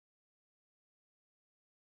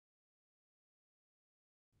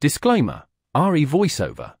Disclaimer: RE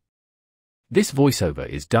Voiceover. This voiceover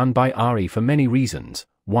is done by RE for many reasons.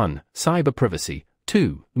 1. Cyber privacy.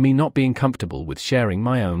 2. Me not being comfortable with sharing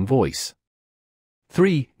my own voice.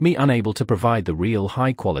 3. Me unable to provide the real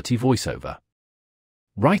high-quality voiceover.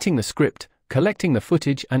 Writing the script, collecting the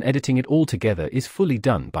footage and editing it all together is fully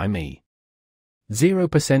done by me.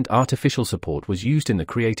 0% artificial support was used in the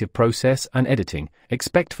creative process and editing,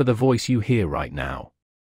 except for the voice you hear right now.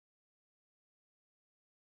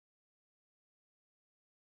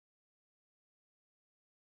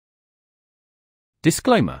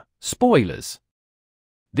 Disclaimer: spoilers.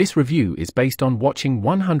 This review is based on watching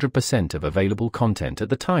 100% of available content at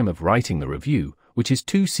the time of writing the review, which is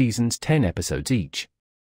 2 seasons 10 episodes each.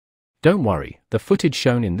 Don't worry, the footage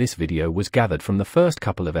shown in this video was gathered from the first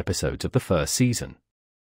couple of episodes of the first season.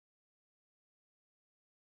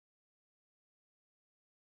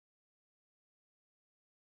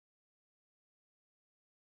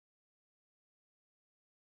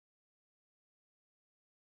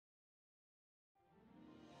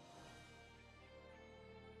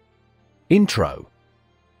 Intro.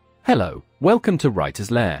 Hello, welcome to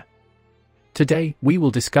Writer's Lair. Today, we will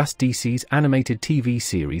discuss DC's animated TV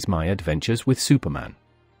series My Adventures with Superman,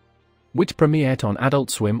 which premiered on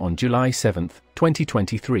Adult Swim on July 7,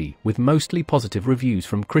 2023, with mostly positive reviews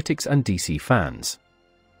from critics and DC fans.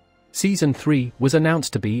 Season 3 was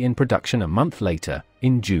announced to be in production a month later,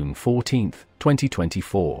 in June 14,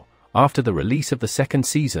 2024, after the release of the second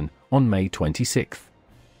season on May 26.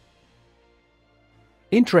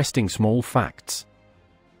 Interesting small facts.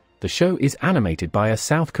 The show is animated by a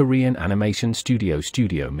South Korean animation studio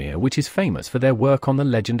Studio Mir, which is famous for their work on The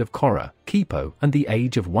Legend of Korra, Kipo, and The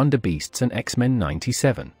Age of Wonder Beasts and X-Men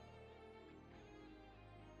 97.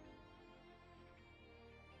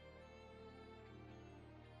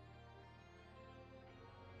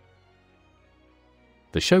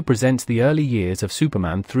 The show presents the early years of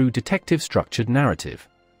Superman through detective-structured narrative.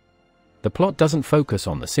 The plot doesn't focus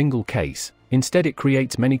on the single case, instead it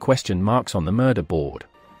creates many question marks on the murder board.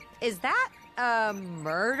 Is that a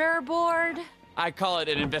murder board? I call it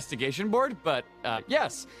an investigation board, but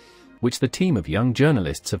yes. Which the team of young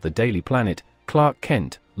journalists of the Daily Planet, Clark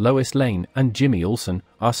Kent, Lois Lane, and Jimmy Olsen,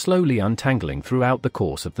 are slowly untangling throughout the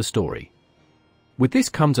course of the story. With this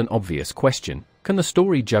comes an obvious question: can the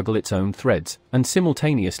story juggle its own threads and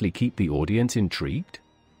simultaneously keep the audience intrigued?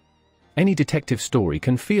 Any detective story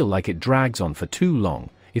can feel like it drags on for too long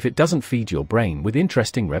if it doesn't feed your brain with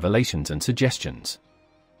interesting revelations and suggestions.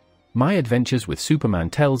 My Adventures with Superman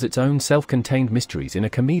tells its own self-contained mysteries in a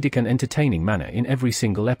comedic and entertaining manner in every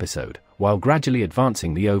single episode, while gradually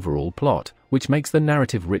advancing the overall plot, which makes the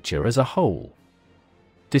narrative richer as a whole.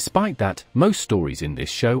 Despite that, most stories in this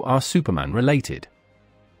show are Superman-related.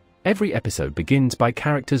 Every episode begins by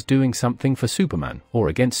characters doing something for Superman or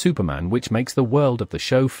against Superman, which makes the world of the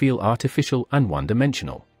show feel artificial and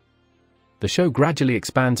one-dimensional. The show gradually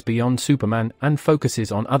expands beyond Superman and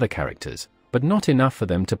focuses on other characters, but not enough for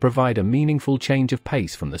them to provide a meaningful change of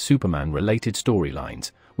pace from the Superman-related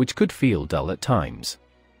storylines, which could feel dull at times.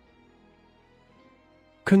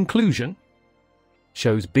 Conclusion: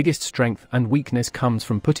 show's biggest strength and weakness comes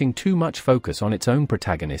from putting too much focus on its own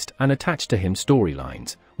protagonist and attached to him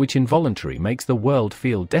storylines, which involuntarily makes the world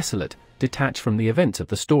feel desolate, detached from the events of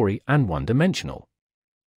the story, and one-dimensional.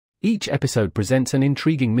 Each episode presents an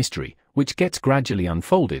intriguing mystery, which gets gradually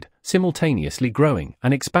unfolded, simultaneously growing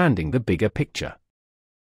and expanding the bigger picture.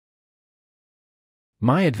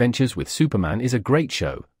 My Adventures with Superman is a great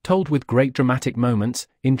show, told with great dramatic moments,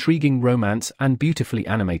 intriguing romance and beautifully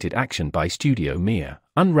animated action by Studio Mir,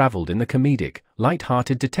 unraveled in the comedic,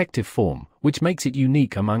 light-hearted detective form, which makes it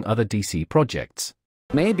unique among other DC projects.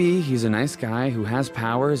 Maybe he's a nice guy who has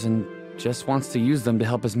powers and just wants to use them to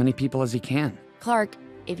help as many people as he can. Clark,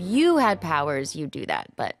 if you had powers, you'd do that,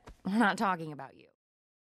 but we're not talking about you.